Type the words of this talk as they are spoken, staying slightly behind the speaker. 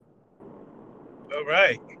All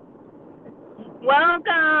right.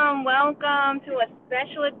 Welcome to a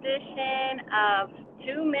special edition of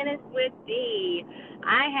 2 Minutes with D.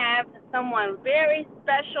 I have someone very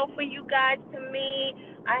special for you guys to meet.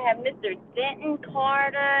 I have Mr. Denton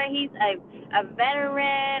Carter. He's a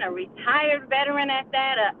veteran, a retired veteran at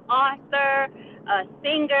that, an author, a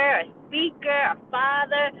singer, a speaker, a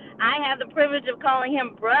father. I have the privilege of calling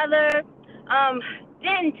him brother.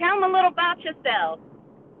 Denton, tell him a little about yourself.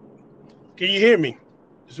 Can you hear me?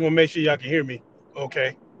 Just want to make sure y'all can hear me.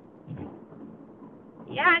 Okay.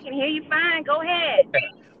 Yeah, I can hear you fine. Go ahead.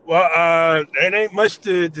 Well, there ain't much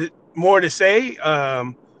more to say.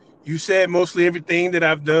 You said mostly everything that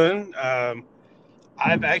I've done.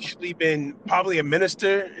 I've actually been probably a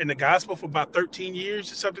minister in the gospel for about 13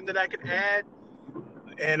 years. Is something that I could add.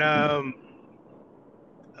 And a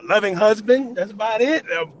loving husband. That's about it.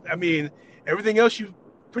 I mean, everything else you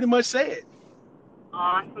pretty much said.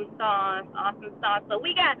 Awesome sauce, awesome sauce. So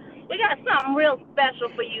we got something real special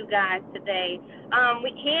for you guys today.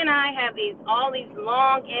 He and I have all these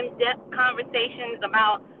long, in-depth conversations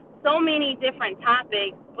about so many different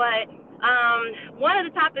topics, but one of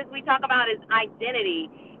the topics we talk about is identity.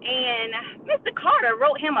 And Mr. Carter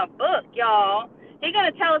wrote him a book, y'all. He's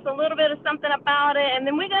gonna tell us a little bit of something about it, and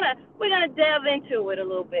then we're gonna delve into it a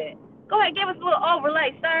little bit. Go ahead, give us a little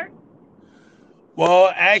overlay, sir.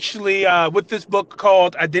 Well, actually, with this book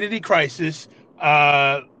called Identity Crisis,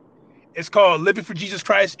 uh, it's called Living for Jesus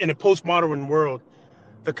Christ in a Postmodern World.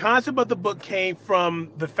 The concept of the book came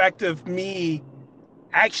from the fact of me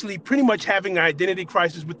actually pretty much having an identity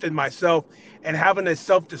crisis within myself and having a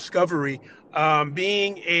self discovery.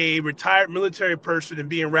 Being a retired military person and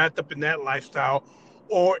being wrapped up in that lifestyle,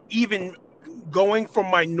 or even going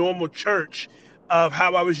from my normal church of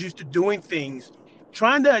how I was used to doing things,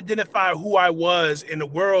 trying to identify who I was in a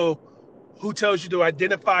world who tells you to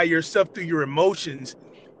identify yourself through your emotions.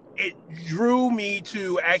 It drew me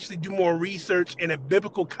to actually do more research in a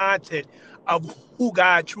biblical content of who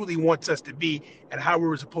God truly wants us to be and how we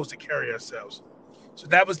were supposed to carry ourselves. So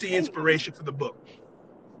that was the Amen. inspiration for the book.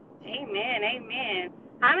 Amen, amen.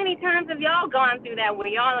 How many times have y'all gone through that where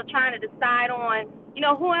y'all are trying to decide on,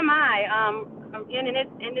 who am I?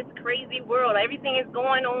 In this crazy world, everything is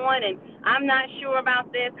going on, and I'm not sure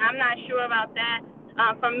about this. I'm not sure about that.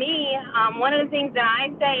 For me, one of the things that I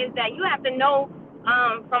say is that you have to know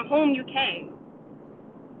from whom you came.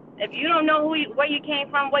 If you don't know where you came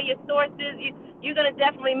from, what your source is, you're gonna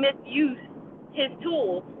definitely misuse his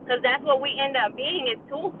tool, because that's what we end up being, is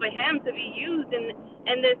tools for him to be used in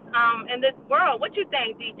this world. What you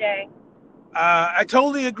think, DJ? I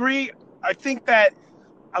totally agree. I think that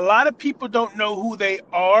a lot of people don't know who they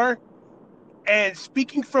are. And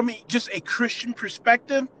speaking from just a Christian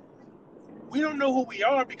perspective, we don't know who we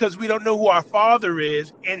are because we don't know who our Father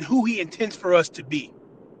is and who He intends for us to be.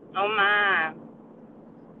 Oh my,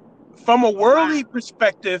 From a oh my. worldly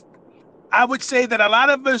perspective, I would say that a lot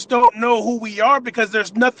of us don't know who we are because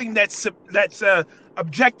there's nothing that's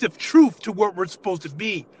objective truth to what we're supposed to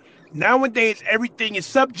be. Nowadays, everything is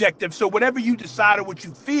subjective. So whatever you decide or what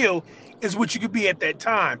you feel is what you could be at that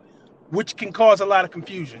time, which can cause a lot of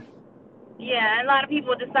confusion. Yeah, and a lot of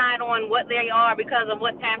people decide on what they are because of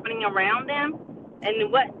what's happening around them,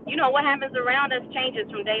 and what happens around us changes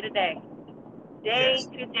from day to day. Day Yes.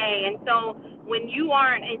 to day. And so when you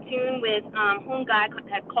aren't in tune with whom God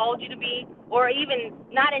has called you to be, or even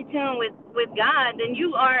not in tune with God, then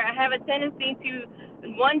you have a tendency to,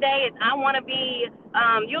 one day it's, I want to be,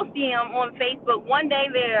 you'll see them on Facebook. One day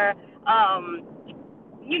they're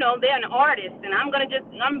an artist, and I'm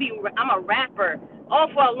a rapper. Oh,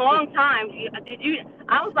 for a long time,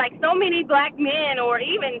 I was like, so many black men, or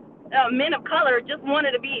even men of color, just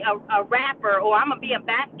wanted to be a rapper, or I'm gonna be a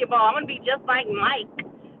basketball. I'm gonna be just like Mike,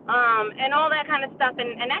 and all that kind of stuff.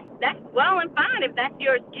 And that's well and fine if that's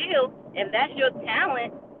your skill, if that's your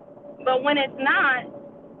talent. But when it's not,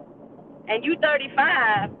 and you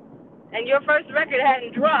 35, and your first record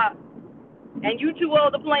hadn't dropped, and you too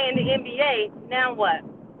old to play in the NBA, now what?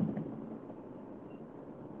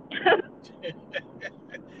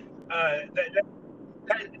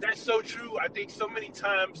 That's so true. I think so many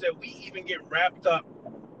times that we even get wrapped up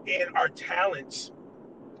in our talents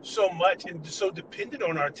so much and so dependent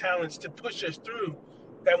on our talents to push us through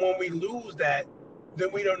that when we lose that, then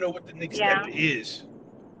we don't know what the next step Yeah. is.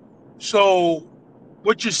 So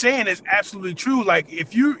what you're saying is absolutely true. Like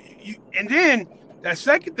if you and then that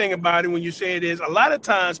second thing about it when you say it is a lot of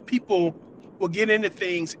times people will get into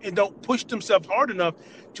things and don't push themselves hard enough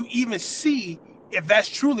to even see if that's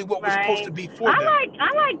truly what was supposed Right. to be for them.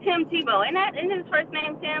 I like Tim Tebow. Isn't his first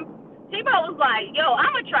name Tim? Tebow was like, yo,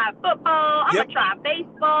 I'm gonna try football. I'm Yep. gonna try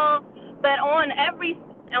baseball. But on every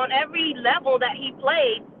level that he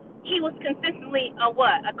played, he was consistently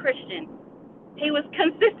a Christian. He was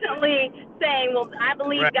consistently saying, "Well, I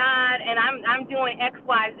believe Right. God, and I'm doing X,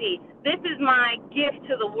 Y, Z. This is my gift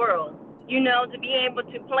to the world." To be able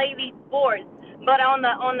to play these sports, but on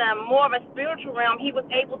the more of a spiritual realm, he was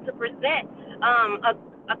able to present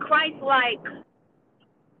a Christ-like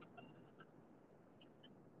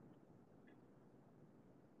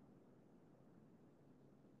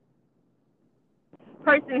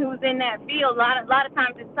person who's in that field. A lot of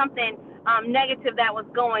times it's something negative that was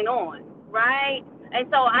going on, right? And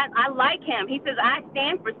so I like him. He says, "I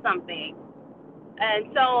stand for something." And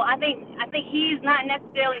so I think he's not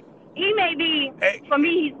necessarily, he may be, for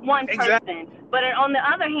me, he's one Exactly. person. But on the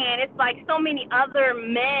other hand, it's like so many other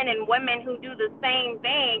men and women who do the same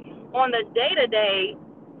thing on the day to day,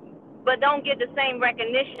 but don't get the same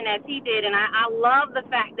recognition as he did. And I love the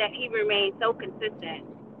fact that he remained so consistent.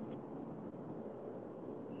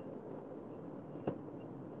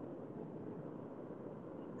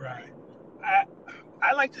 Right. I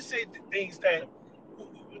I like to say things that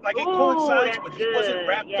like it Ooh, coincides, that's but he wasn't good.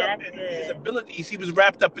 wrapped Yeah, up that's in his good. abilities. He was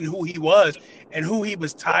wrapped up in who he was and who he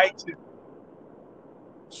was tied to.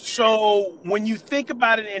 So when you think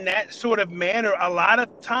about it in that sort of manner, a lot of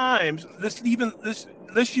times, let's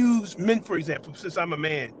use men for example, since I'm a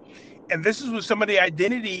man, and this is with some of the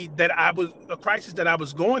identity that a crisis that I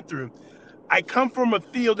was going through. I come from a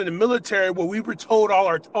field in the military where we were told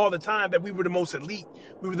all the time that we were the most elite,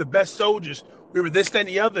 we were the best soldiers, we were this, that, and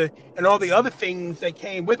the other, and all the other things that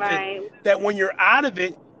came with it. Right. That when you're out of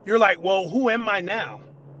it, you're like, well, who am I now?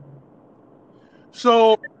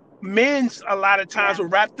 So men's a lot of times Yeah.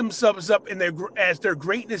 will wrap themselves up in their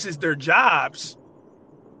greatness is their jobs.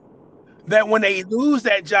 That when they lose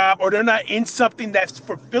that job or they're not in something that's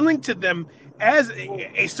fulfilling to them as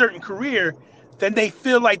a certain career, then they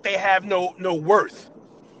feel like they have no worth.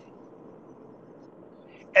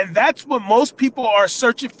 And that's what most people are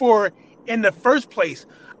searching for in the first place.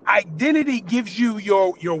 Identity gives you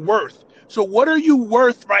your worth. So what are you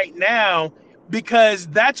worth right now? Because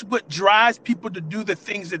that's what drives people to do the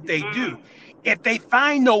things that they do. Mm. If they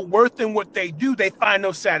find no worth in what they do, they find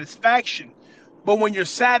no satisfaction. But when your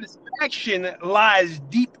satisfaction lies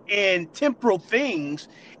deep in temporal things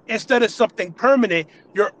instead of something permanent,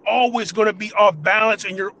 you're always going to be off balance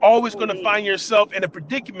and you're always going to Ooh, find yourself in a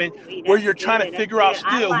predicament ooh, where that's you're trying to good. That's figure out good.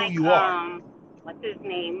 I still who like you are. what's his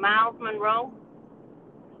name? Miles Monroe.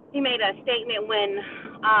 He made a statement when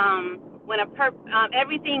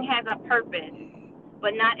everything has a purpose,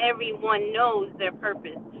 but not everyone knows their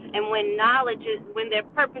purpose. And when their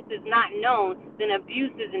purpose is not known, then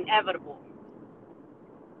abuse is inevitable.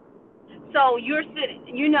 So you're sitting,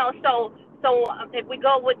 if we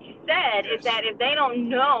go what you said is Yes. that if they don't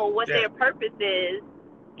know what Yes. their purpose is,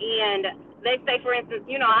 and they say, for instance,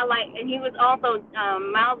 I like, and he was also,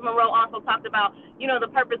 Miles Monroe also talked about, the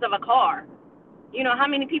purpose of a car. How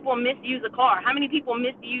many people misuse a car? How many people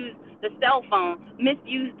misuse the cell phone,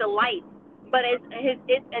 misuse the light? But it's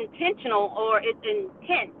intentional, or it's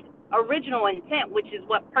intent, original intent, which is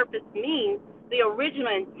what purpose means. The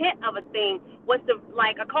original intent of a thing was to,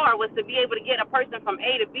 like a car, was to be able to get a person from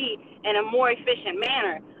A to B in a more efficient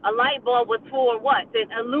manner. A light bulb was for what? To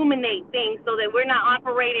illuminate things so that we're not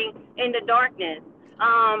operating in the darkness.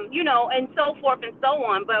 And so forth and so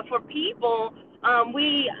on. But for people,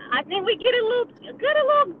 I think we get a little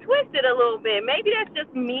twisted a little bit. Maybe that's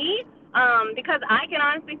just me, because I can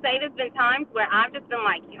honestly say there's been times where I've just been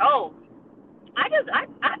like, yo, I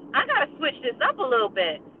gotta switch this up a little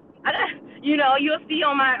bit. You'll see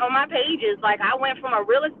on my pages, like I went from a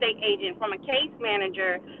real estate agent, from a case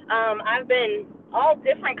manager. I've been all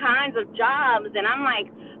different kinds of jobs, and I'm like,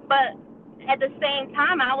 but at the same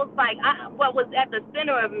time, I was like, what was at the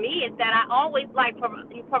center of me is that I always like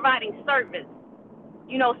providing service.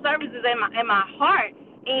 Services in my heart.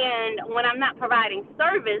 And when I'm not providing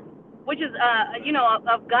service, which is,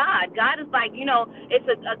 of God, God is like, it's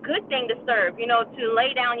a good thing to serve, to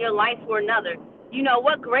lay down your life for another.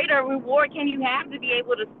 What greater reward can you have to be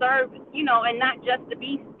able to serve, and not just to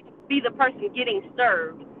be the person getting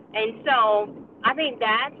served. And so I think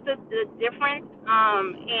that's the difference.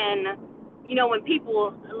 And, when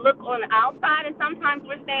people look on the outside, and sometimes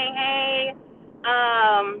we're saying, hey,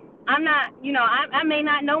 I'm not, I may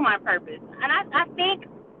not know my purpose. And I think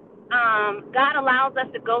God allows us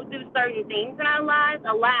to go through certain things in our lives,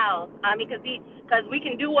 because we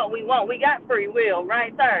can do what we want. We got free will,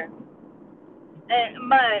 right, sir?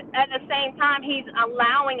 But at the same time, He's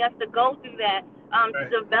allowing us to go through that, Right.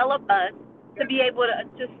 to develop us, to be able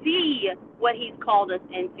to see what He's called us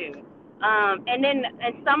into.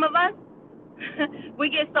 And some of us, We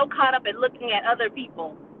get so caught up in looking at other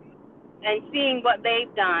people and seeing what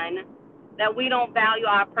they've done that we don't value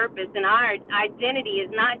our purpose. And our identity is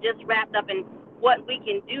not just wrapped up in what we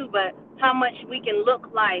can do, but how much we can look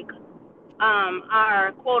like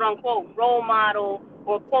our quote unquote role model,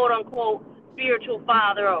 or quote unquote spiritual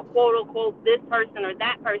father, or quote unquote this person or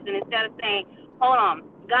that person, instead of saying, hold on,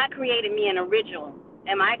 God created me an original.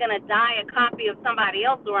 Am I going to die a copy of somebody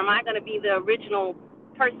else, or am I going to be the original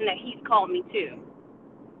person that he's called me to?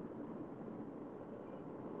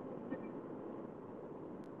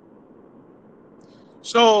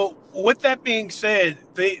 So, with that being said,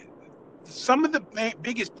 some of the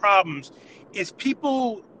biggest problems is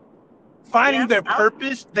people finding Yeah. their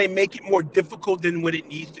purpose. They make it more difficult than what it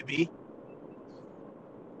needs to be.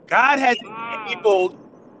 God has enabled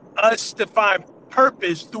us to find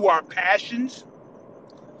purpose through our passions.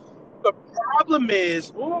 The problem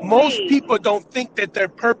is most people don't think that their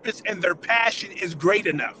purpose and their passion is great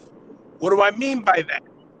enough. What do I mean by that?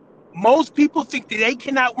 Most people think that they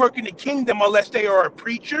cannot work in the kingdom unless they are a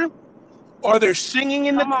preacher, or they're singing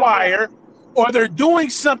in the choir, or they're doing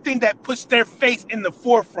something that puts their faith in the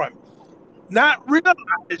forefront, not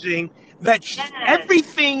realizing that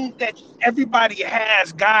everything that everybody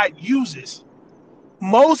has, God uses.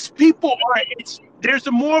 Most people there's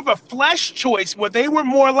more of a flesh choice where they were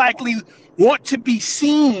more likely want to be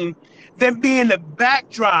seen than being the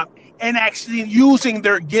backdrop and actually using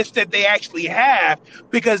their gifts that they actually have,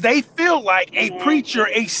 because they feel like a preacher,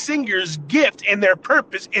 a singer's gift and their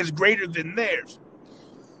purpose is greater than theirs.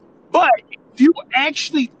 But if you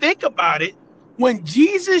actually think about it, when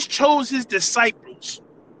Jesus chose his disciples,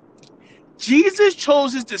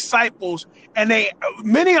 and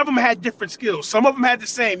many of them had different skills. Some of them had the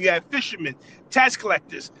same. You had fishermen, tax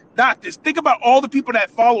collectors, doctors. Think about all the people that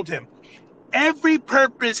followed him. Every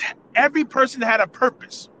person had a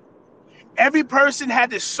purpose. Every person had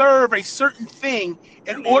to serve a certain thing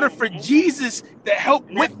in order for Jesus to help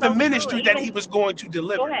with the ministry that he was going to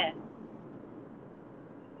deliver. Go ahead.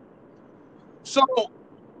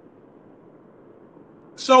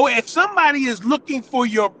 So if somebody is looking for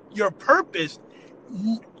your purpose,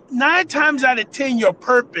 9 times out of 10, your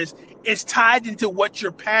purpose is tied into what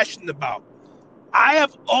you're passionate about. I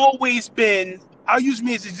have always been, I'll use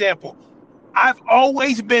me as an example. I've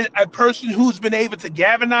always been a person who's been able to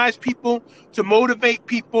galvanize people, to motivate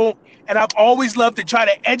people, and I've always loved to try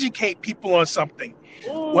to educate people on something.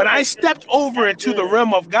 When I stepped over into the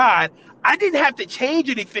realm of God, I didn't have to change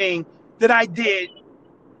anything that I did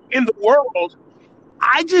in the world.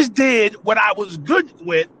 I just did what I was good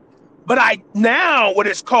with, but what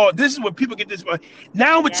it's called, this is what people get this,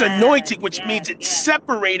 now it's anointing, which means it's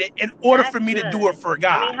separated in order for me to do it for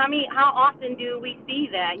God. I mean, how often do we see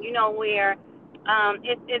that, where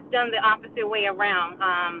it's done the opposite way around,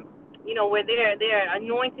 where they're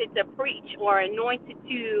anointed to preach, or anointed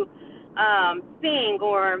to sing,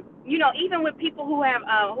 or, even with people who have,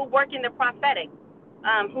 who work in the prophetic,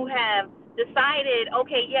 who have decided,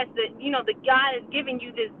 okay, yes, the God is giving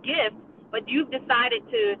you this gift, but you've decided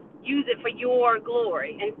to use it for your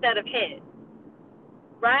glory instead of his,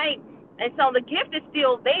 right? And so the gift is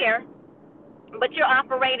still there, but you're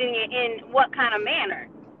operating it in what kind of manner?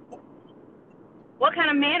 What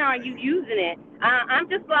kind of manner are you using it? I'm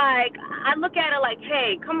just like, I look at it like,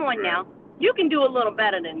 hey, come on now. You can do a little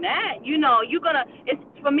better than that.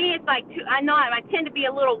 For me, it's like, I know I tend to be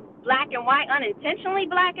a little black and white, unintentionally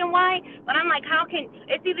black and white, but I'm like,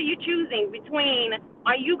 it's either you choosing between,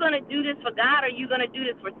 are you going to do this for God, or are you going to do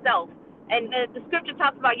this for self? And the scripture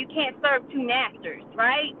talks about you can't serve two masters,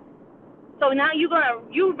 right? So now you'd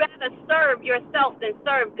rather serve yourself than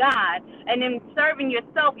serve God. And in serving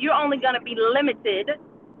yourself, you're only going to be limited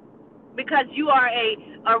because you are a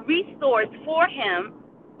resource for him,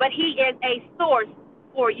 but he is a source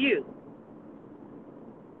for you.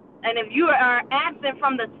 And if you are absent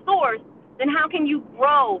from the source, then how can you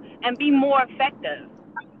grow and be more effective?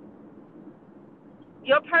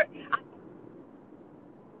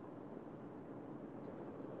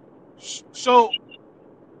 So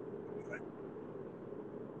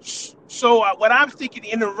what I'm thinking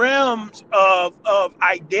in the realms of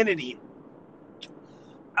identity,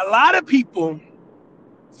 a lot of people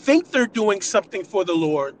think they're doing something for the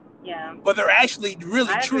Lord, but they're actually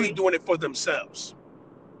really truly doing it for themselves.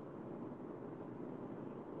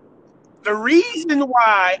 The reason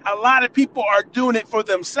why a lot of people are doing it for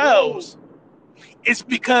themselves is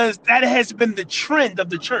because that has been the trend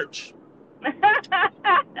of the church.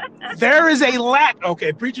 There is a lack.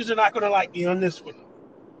 Okay, preachers are not going to like me on this one.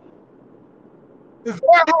 There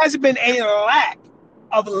has been a lack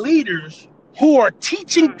of leaders who are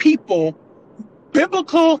teaching people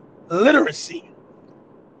biblical literacy.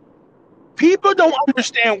 People don't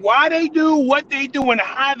understand why they do what they do and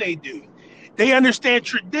how they do. They understand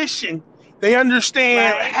tradition. They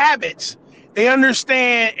understand Right. habits. They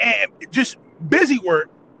understand just busy work,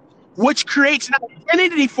 which creates an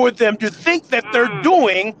identity for them to think that they're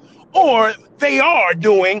doing or they are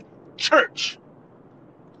doing church.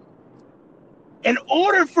 In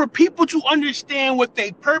order for people to understand what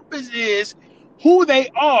their purpose is, who they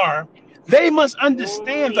are, they must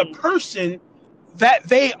understand the person that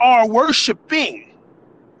they are worshiping.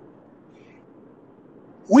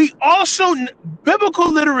 We also,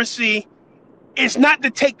 biblical literacy is not to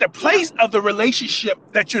take the place of the relationship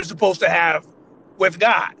that you're supposed to have with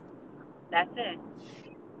God. That's it.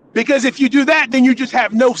 Because if you do that, then you just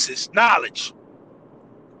have gnosis, knowledge.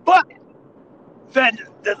 But that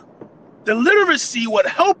the literacy would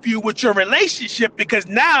help you with your relationship, because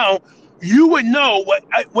now you would know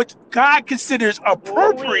what God considers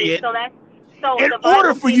appropriate in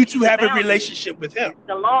order for you to have a relationship with Him.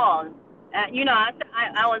 The laws. You know, I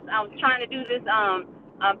was trying to do this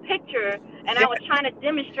picture, and I was trying to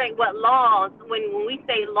demonstrate what laws, when we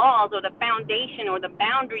say laws or the foundation or the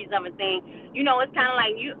boundaries of a thing, you know, it's kind of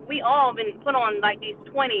like we all been put on like these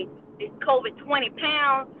COVID 20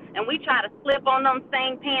 pounds, and we try to slip on them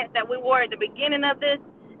same pants that we wore at the beginning of this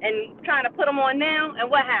and trying to put them on now,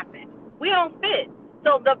 and what happened? We don't fit.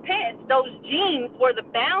 So the pants, those jeans were the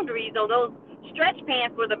boundaries, or those stretch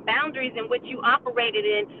pants were the boundaries in which you operated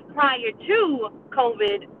in prior to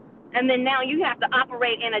COVID, and then now you have to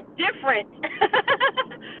operate in a different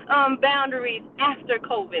boundaries after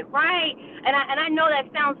COVID, right? And I know that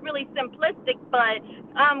sounds really simplistic, but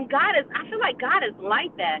I feel like God is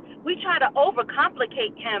like that. We try to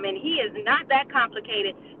overcomplicate Him, and He is not that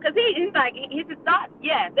complicated, because He's like, His thoughts,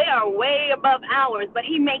 yeah, they are way above ours, but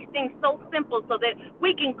He makes things so simple so that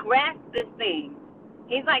we can grasp this thing.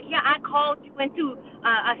 He's like, yeah, I called you into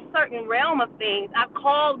a certain realm of things. I've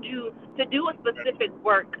called you to do a specific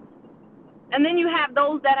work. And then you have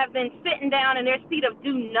those that have been sitting down in their seat of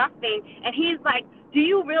do nothing. And He's like, do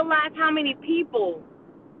you realize how many people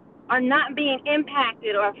are not being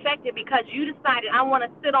impacted or affected because you decided, I want to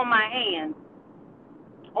sit on my hands,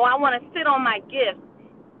 or I want to sit on my gifts,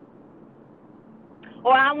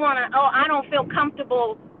 or I don't feel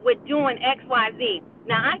comfortable with doing X, Y, Z.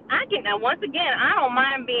 Now, now once again, I don't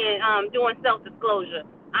mind doing self-disclosure.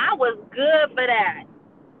 I was good for that.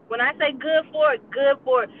 When I say good for it,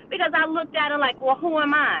 because I looked at it like, well, who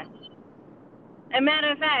am I? And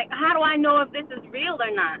matter of fact, how do I know if this is real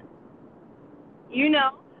or not? You know,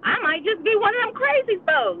 I might just be one of them crazy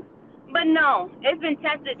folks. But no, it's been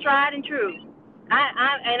tested, tried, and true.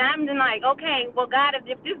 I'm like, okay, well, God, if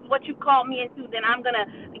this is what you called me into, then I'm going to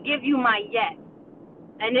give you my yes.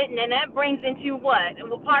 And that brings into what?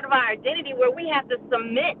 Well, part of our identity where we have to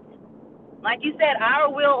submit. Like you said,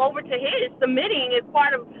 our will over to His. Submitting is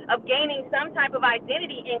part of gaining some type of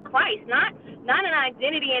identity in Christ, not an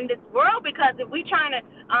identity in this world, because if we're trying to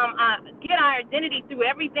get our identity through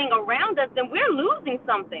everything around us, then we're losing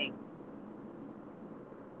something.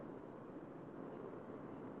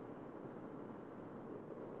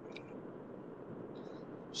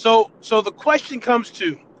 So the question comes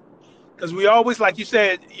to, because we always, like you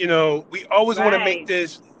said, you know, we always want to make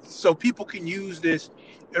this so people can use this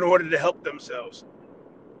in order to help themselves.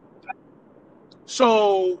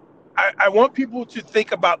 So I want people to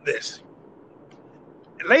think about this.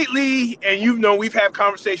 Lately, and you know, we've had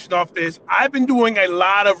conversations off this, I've been doing a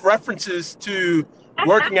lot of references to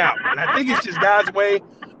working out. And I think it's just God's way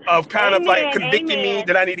of kind of like convicting me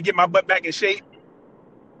that I need to get my butt back in shape.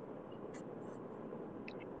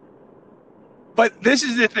 But this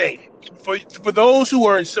is the thing. For those who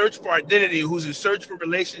are in search for identity, who's in search for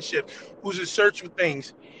relationship, who's in search for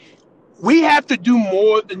things, we have to do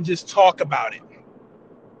more than just talk about it.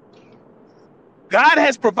 God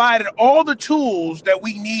has provided all the tools that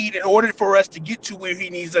we need in order for us to get to where He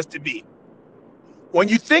needs us to be. When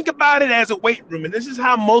you think about it as a weight room, and this is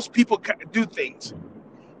how most people do things,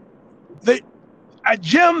 a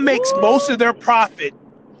gym makes most of their profit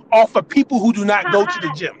off of people who do not go to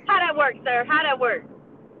the gym. How that work, sir? How that work?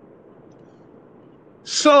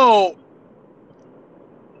 So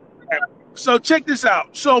check this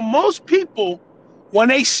out. So most people, when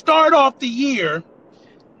they start off the year,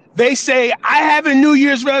 they say, I have a New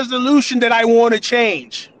Year's resolution that I want to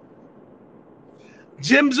change.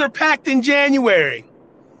 Gyms are packed in January.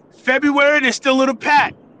 February, they're still a little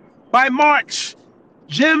packed. By March,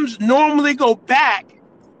 gyms normally go back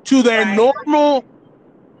to their normal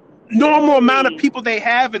amount of people they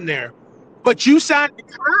have in there. But you signed a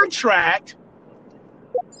contract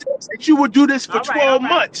that you would do this for 12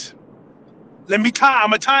 months. I'm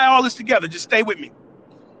gonna tie all this together. Just stay with me.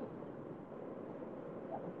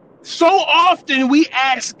 So often we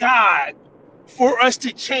ask God for us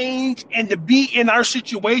to change and to be in our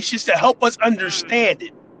situations to help us understand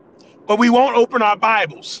it, but we won't open our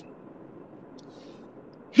Bibles.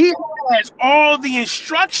 He has all the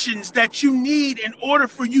instructions that you need in order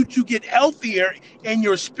for you to get healthier in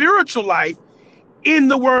your spiritual life in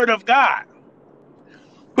the Word of God.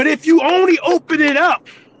 But if you only open it up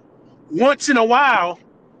once in a while,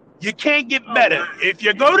 you can't get better. If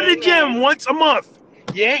you go to the gym once a month,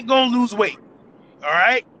 you ain't gonna lose weight. All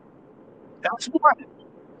right? That's one.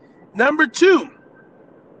 Number two,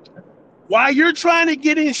 while you're trying to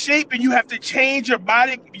get in shape and you have to change your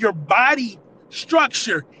body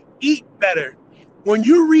structure, eat better. When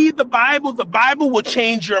you read the Bible will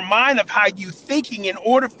change your mind of how you're thinking in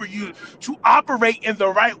order for you to operate in the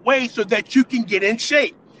right way so that you can get in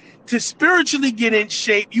shape. To spiritually get in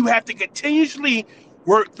shape, you have to continuously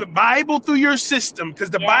work the Bible through your system, because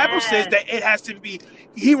the Bible says that it has to be,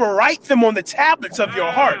 he will write them on the tablets of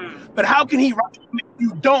your heart. But how can he write them if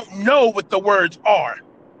you don't know what the words are?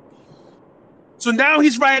 So now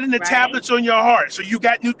he's writing the tablets on your heart. So you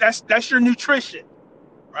got that's your nutrition,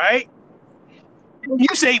 right? And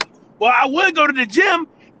you say, well, I would go to the gym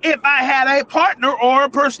if I had a partner or a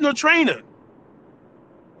personal trainer.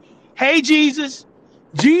 Hey, Jesus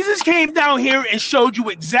came down here and showed you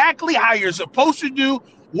exactly how you're supposed to do,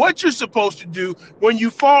 what you're supposed to do. When you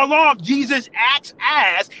fall off, Jesus acts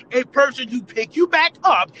as a person to pick you back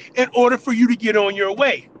up in order for you to get on your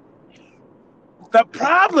way. The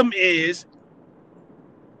problem is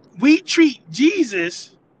we treat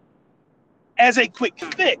Jesus as a quick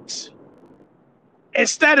fix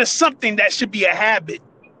instead of something that should be a habit.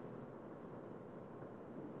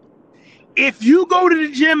 If you go to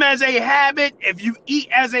the gym as a habit, if you eat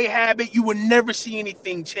as a habit, you will never see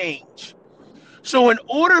anything change. So in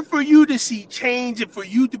order for you to see change and for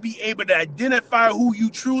you to be able to identify who you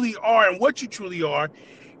truly are and what you truly are,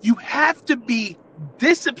 you have to be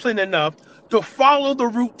disciplined enough to follow the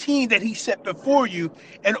routine that he set before you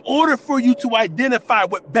in order for you to identify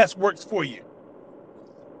what best works for you.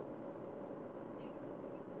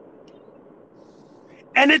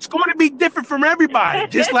 And it's going to be different from everybody,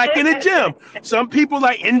 just like in a gym. Some people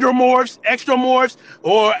like endomorphs, extramorphs,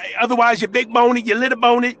 or otherwise you're big boned, you're little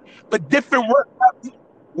boned, but different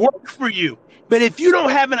work for you. But if you don't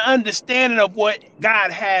have an understanding of what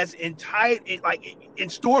God has in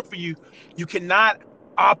store for you, you cannot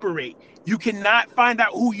operate. You cannot find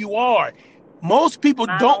out who you are. Most people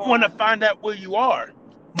don't want to find out where you are.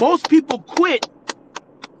 Most people quit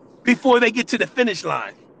before they get to the finish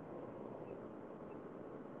line.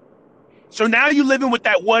 So now you're living with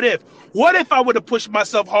that what if. What if I would have pushed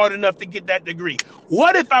myself hard enough to get that degree?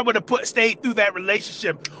 What if I would have stayed through that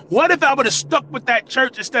relationship? What if I would have stuck with that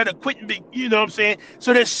church instead of quitting? You know what I'm saying?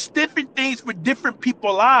 So there's different things for different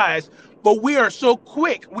people's lives, but we are so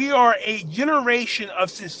quick. We are a generation of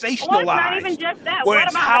sensationalized. It's not even just that. Where what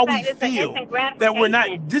it's about how the fact we feel that we're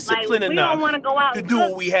not disciplined enough to do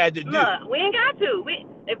what we had to do. Look, we ain't got to.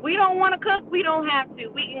 If we don't want to cook, we don't have to.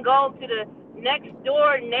 We can go to the next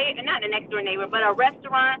door neighbor, not the next door neighbor, but a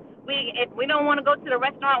restaurant. If we don't want to go to the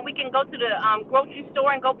restaurant, we can go to the grocery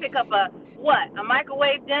store and go pick up a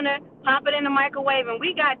microwave dinner, pop it in the microwave, and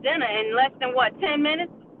we got dinner in less than 10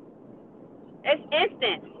 minutes. It's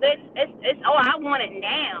instant. It's I want it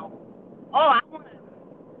now. I want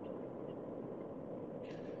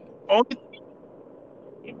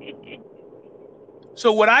it.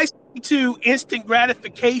 So what I say to instant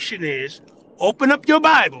gratification is open up your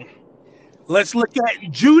Bible. Let's look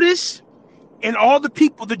at Judas and all the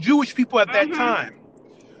people, the Jewish people at that time.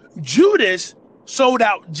 Judas sold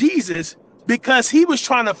out Jesus because he was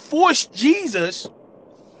trying to force Jesus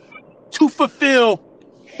to fulfill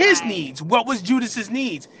his needs. What was Judas's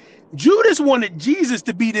needs? Judas wanted Jesus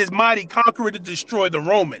to be this mighty conqueror to destroy the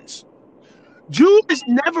Romans. Judas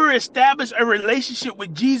never established a relationship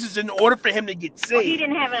with Jesus in order for him to get saved. Well, he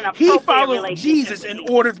didn't have an appropriate He followed Jesus in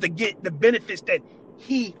order to get the benefits that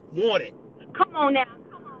he wanted. Come on now.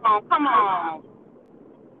 Come on.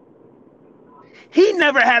 He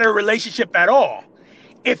never had a relationship at all.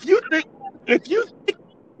 If you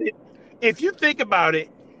think about it,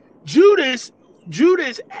 Judas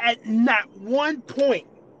at not one point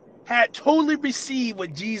had totally received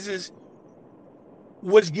what Jesus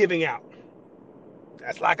was giving out.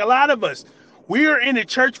 That's like a lot of us. We are in the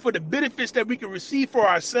church for the benefits that we can receive for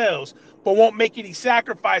ourselves, but won't make any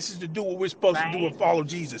sacrifices to do what we're supposed to do and follow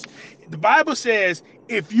Jesus. The Bible says,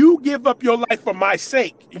 if you give up your life for my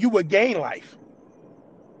sake, you will gain life.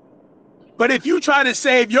 But if you try to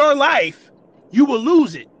save your life, you will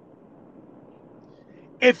lose it.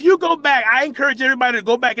 If you go back, I encourage everybody to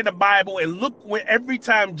go back in the Bible and look when every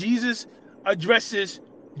time Jesus addresses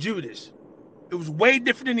Judas. It was way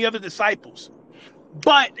different than the other disciples.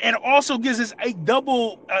 But it also gives us a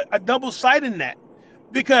double sight in that,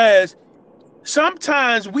 because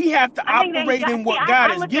sometimes we have to operate in what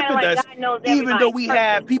God has given us, even though we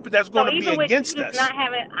have people that's going to be against us.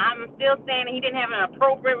 I'm still saying he didn't have an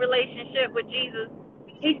appropriate relationship with Jesus.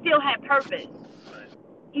 He still had purpose.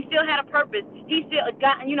 He still had a purpose. He still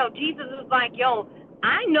got, Jesus was like, yo,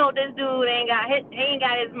 I know this dude ain't got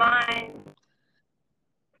his mind.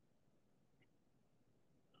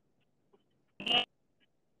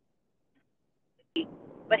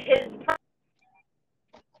 But his purpose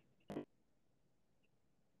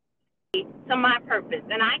to my purpose.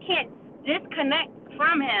 And I can't disconnect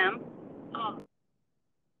from him.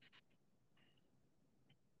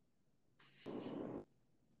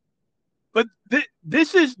 But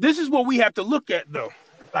this is what we have to look at, though.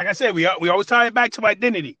 Like I said, we always tie it back to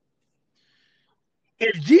identity.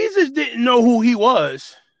 If Jesus didn't know who he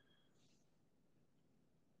was,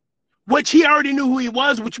 which he already knew who he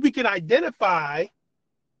was, which we can identify,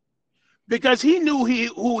 because he knew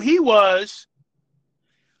who he was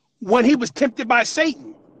when he was tempted by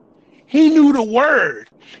Satan. He knew the word.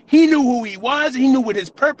 He knew who he was. He knew what his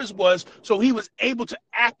purpose was, so he was able to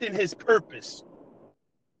act in his purpose.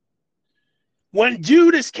 When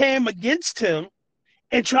Judas came against him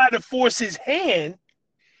and tried to force his hand,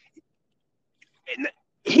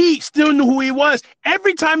 he still knew who he was.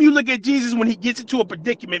 Every time you look at Jesus when he gets into a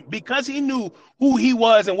predicament, because he knew who he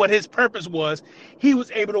was and what his purpose was, he was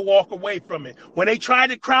able to walk away from it. When they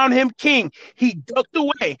tried to crown him king, he ducked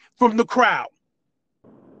away from the crowd.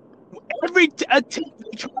 Every attempt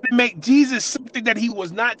to try to make Jesus something that he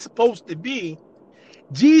was not supposed to be,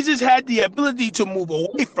 Jesus had the ability to move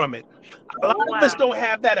away from it. A lot of us don't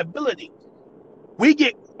have that ability. We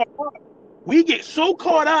get so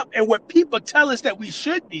caught up in what people tell us that we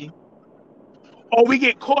should be, or we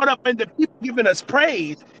get caught up in the people giving us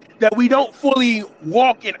praise, that we don't fully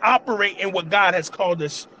walk and operate in what God has called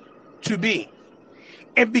us to be.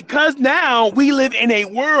 And because now we live in a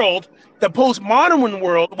world, the postmodern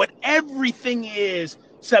world, where everything is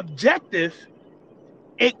subjective,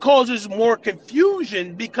 it causes more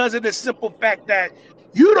confusion because of the simple fact that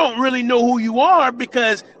you don't really know who you are,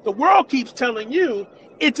 because the world keeps telling you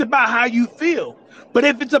it's about how you feel. But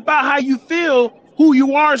if it's about how you feel, who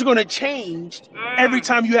you are is going to change every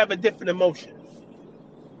time you have a different emotion.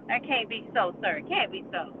 That can't be so, sir. It can't be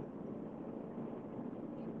so.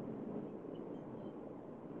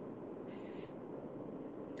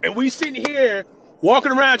 And we sitting here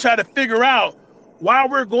walking around trying to figure out, while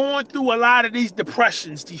we're going through a lot of these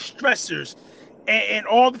depressions, these stressors, and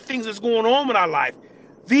all the things that's going on in our life,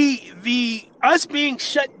 the us being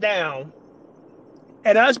shut down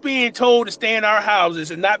and us being told to stay in our houses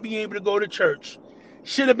and not being able to go to church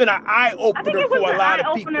should have been an eye-opener for a lot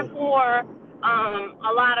of people. For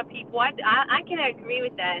a lot of people. I can agree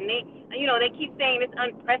with that. And they keep saying it's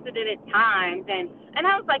unprecedented times. And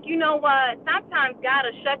I was like, you know what? Sometimes God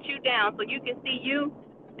will shut you down so you can see you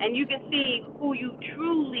and you can see who you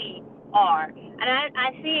truly are. And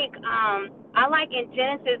I think I like in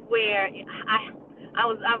Genesis where I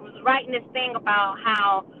was writing this thing about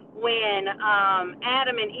how when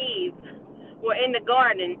Adam and Eve were in the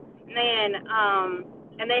garden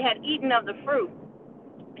and they had eaten of the fruit,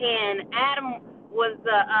 and Adam was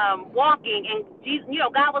walking, and Jesus,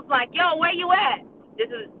 God was like, "Yo, where you at?" This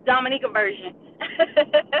is Dominica version.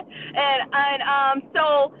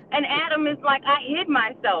 and Adam is like, "I hid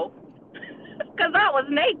myself because I was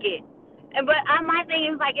naked." But my thing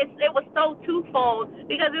is like, it was so twofold,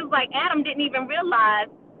 because it was like Adam didn't even realize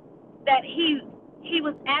that he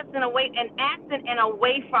was absent and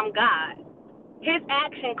away from God. His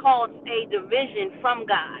action caused a division from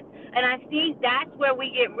God. And I think that's where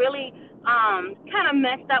we get really kind of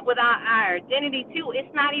messed up with our identity too.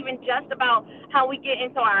 It's not even just about how we get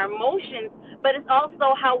into our emotions, but it's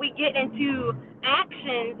also how we get into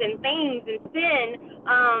actions and things and sin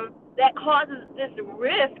that causes this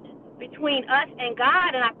rift between us and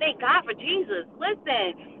God. And I thank God for Jesus,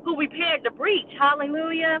 who repaired the breach.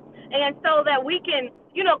 Hallelujah. And so that we can,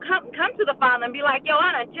 come to the Father and be like, yo,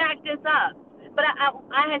 I done jacked this up. But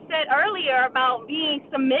I had said earlier about being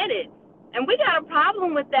submitted, and we got a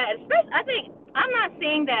problem with that. Especially, I think, I'm not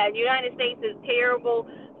saying that the United States is terrible,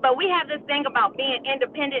 but we have this thing about being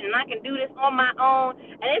independent, and I can do this on my own.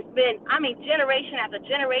 And it's been, generation after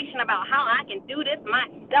generation about how I can do this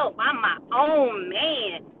myself. I'm my own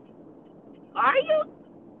man. Are you?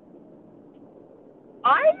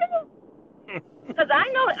 Because I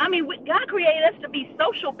know, God created us to be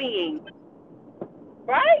social beings.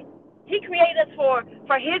 right? He created us for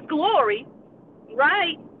his glory,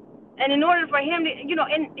 right? And in order for him to,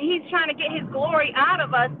 and he's trying to get his glory out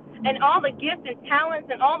of us and all the gifts and talents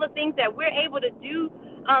and all the things that we're able to do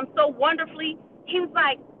so wonderfully. He was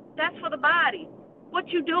like, that's for the body. What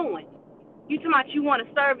you doing? You talking about you want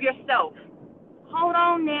to serve yourself. Hold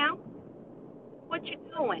on now. What you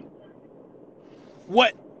doing?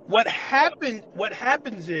 What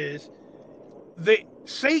happens is the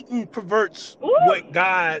Satan perverts Ooh, what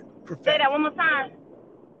God say that perfected. one more time.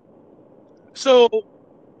 So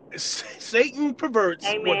Satan perverts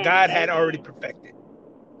what Amen. God had already Amen. perfected.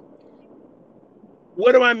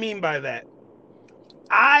 What do I mean by that?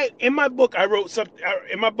 In my book I wrote something.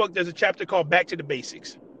 In my book there's a chapter called Back to the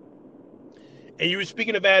Basics, and you were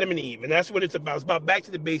speaking of Adam and Eve, and that's what it's about. It's about back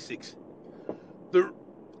to the basics. The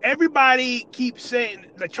Everybody keeps saying,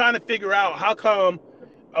 like, trying to figure out how come.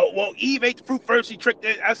 Oh, well, Eve ate the fruit first. He tricked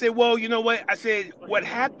it. I said, well, you know what? I said what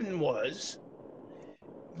happened was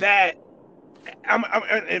that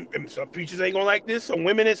and some preachers ain't gonna like this. Some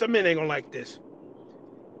women and some men ain't gonna like this.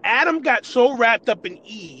 Adam got so wrapped up in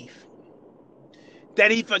Eve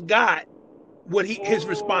that he forgot his Ooh.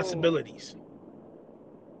 responsibilities.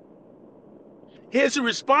 His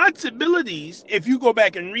responsibilities, if you go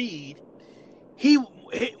back and read, he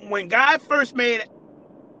when God first made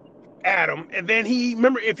Adam, and then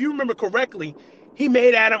if you remember correctly, he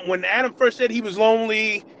made Adam when Adam first said he was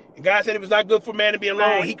lonely, and God said it was not good for man to be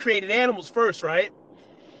alone. He Right. created animals first, right?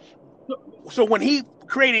 So when he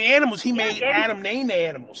created animals, he Yeah, made Adam name the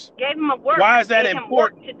animals. gave him a work, Why is that gave him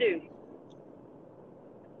work important? to do.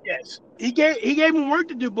 Yes, he gave him work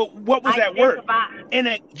to do, but what was that work? Identify. In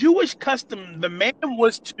a Jewish custom, the man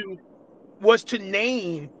was to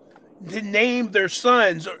name their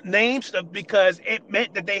sons or name stuff because it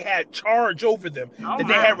meant that they had charge over them, Oh that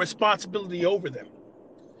they had my. responsibility over them.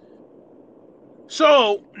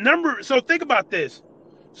 So think about this.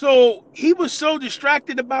 So he was so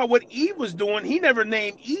distracted about what Eve was doing, he never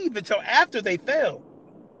named Eve until after they fell.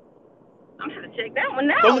 I'm gonna check that one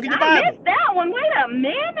Go out. look in the I Bible. missed that one. Wait a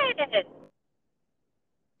minute.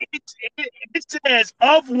 It says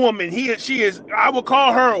of woman. He or she is. I will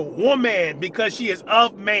call her a woman because she is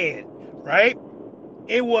of man. Right?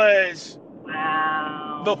 It was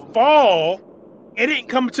the Wow. fall. It didn't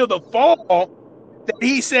come until the fall that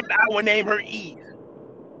he said, "I will name her Eve."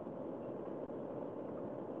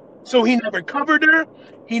 So he never covered her.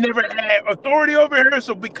 He never had authority over her.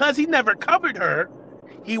 So because he never covered her,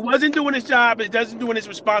 he wasn't doing his job. He doesn't doing his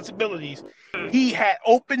responsibilities. He had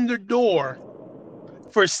opened the door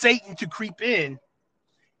for Satan to creep in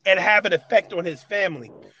and have an effect on his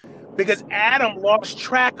family. Because Adam lost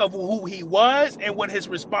track of who he was and what his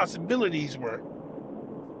responsibilities were.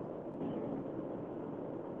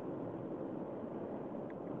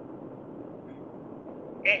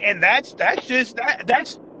 And that's just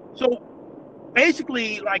that's so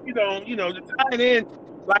basically, like, to tie it in,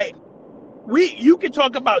 like, you can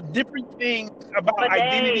talk about different things about For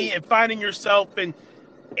identity days. and finding yourself and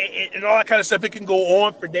all that kind of stuff. It can go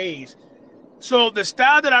on for days. So the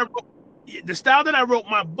style that I wrote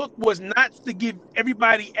my book was not to give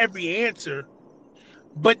everybody every answer,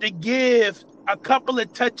 but to give a couple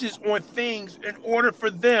of touches on things in order for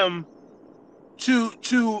them to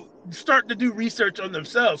start to do research on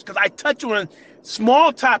themselves. Because I touch on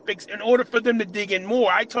small topics in order for them to dig in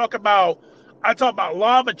more. I talk about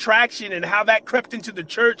law of attraction and how that crept into the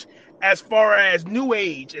church, as far as New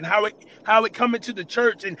Age, and how it come into the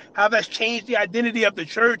church, and how that's changed the identity of the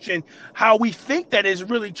church, and how we think that is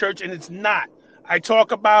really church and it's not. I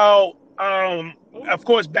talk about, of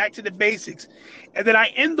course, back to the basics, and then I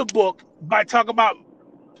end the book by talking about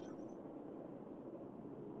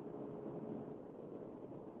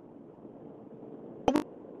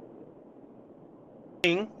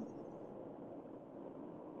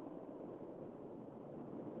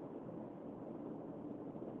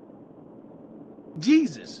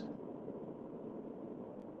Jesus.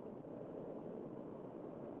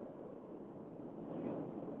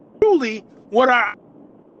 Truly, what our